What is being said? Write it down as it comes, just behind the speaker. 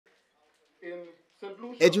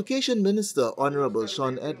Education Minister Honorable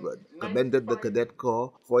Shawn Edward commended the Cadet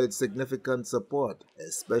Corps for its significant support,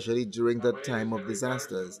 especially during the time of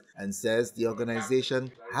disasters, and says the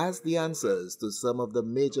organization has the answers to some of the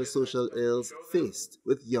major social ills faced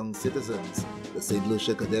with young citizens. The Saint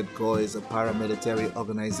Lucia Cadet Corps is a paramilitary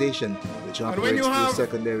organization which operates through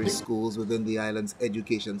secondary schools within the island's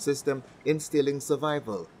education system, instilling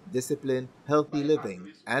survival, discipline, healthy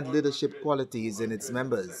living, and leadership qualities in its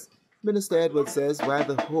members. Minister Edward says while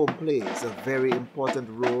the home plays a very important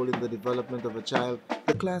role in the development of a child,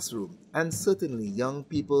 the classroom, and certainly young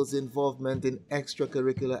people's involvement in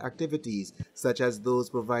extracurricular activities, such as those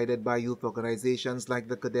provided by youth organizations like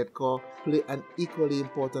the Cadet Corps, play an equally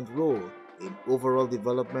important role in overall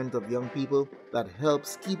development of young people that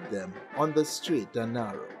helps keep them on the straight and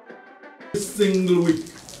narrow. Every single week,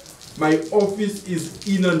 my office is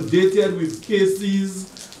inundated with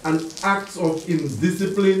cases and acts of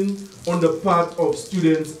indiscipline on the part of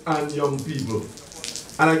students and young people.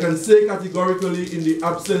 And I can say categorically, in the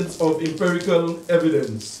absence of empirical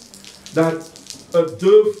evidence, that a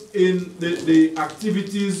dearth in the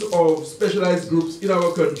activities of specialized groups in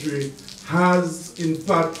our country has in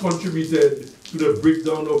part contributed to the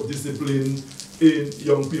breakdown of discipline in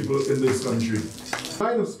young people in this country.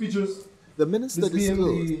 Line of speeches. The minister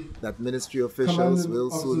disclosed that ministry officials will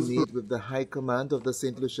soon meet with the High Command of the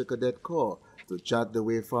Saint Lucia Cadet Corps to chart the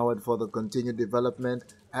way forward for the continued development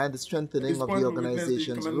and strengthening of the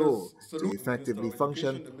organization's role to effectively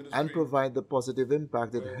function and provide the positive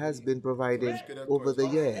impact it has been providing over the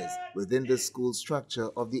years within the school structure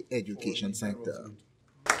of the education sector.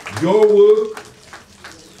 Your work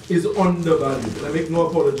is undervalued, and I make no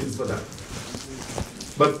apologies for that.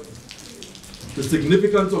 But the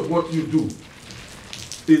significance of what you do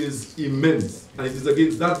is immense, and it is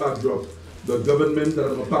against that backdrop the government that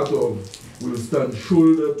I'm a part of will stand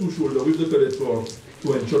shoulder to shoulder with the Cadet Corps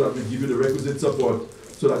to ensure that we give you the requisite support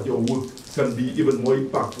so that your work can be even more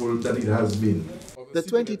impactful than it has been. The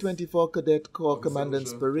 2024 Cadet Corps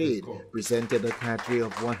Commandant's Parade presented a cadre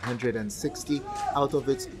of 160 out of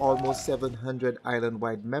its almost 700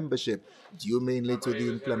 island-wide membership, due mainly to the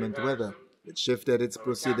inclement weather, which shifted its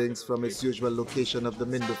proceedings from its usual location of the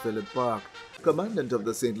Minderfield Park. Commandant of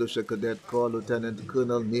the Saint Lucia Cadet Corps, Lieutenant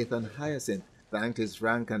Colonel Nathan Hyacinth, thanked his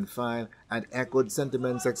rank and file and echoed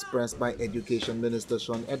sentiments expressed by Education Minister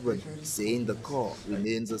Shawn Edward, saying the Corps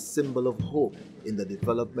remains a symbol of hope in the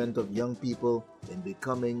development of young people in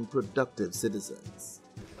becoming productive citizens.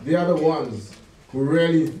 They are the ones who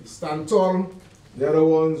really stand tall. They are the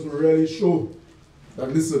ones who really show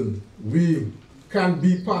that, listen, we can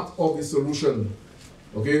be part of the solution,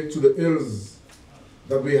 okay, to the ills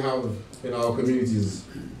that we have in our communities.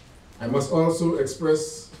 I must also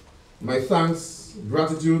express my thanks,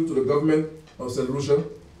 gratitude to the government of Saint Lucia,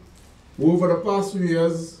 who over the past few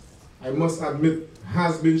years, I must admit,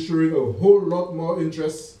 has been showing a whole lot more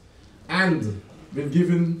interest and been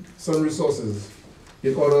given some resources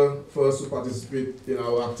in order for us to participate in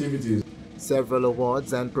our activities. Several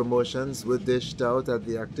awards and promotions were dished out at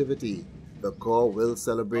the activity. The Corps will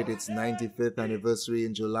celebrate its 95th anniversary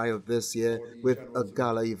in July of this year with a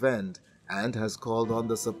gala event, and has called on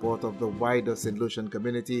the support of the wider Saint Lucian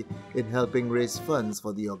community in helping raise funds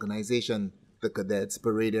for the organization. The cadets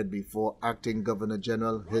paraded before Acting Governor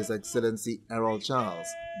General His Excellency Errol Charles,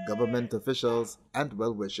 government officials, and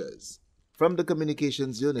well-wishers. From the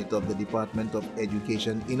Communications Unit of the Department of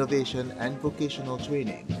Education, Innovation and Vocational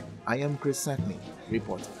Training, I am Chris Sackney,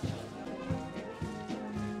 reporting.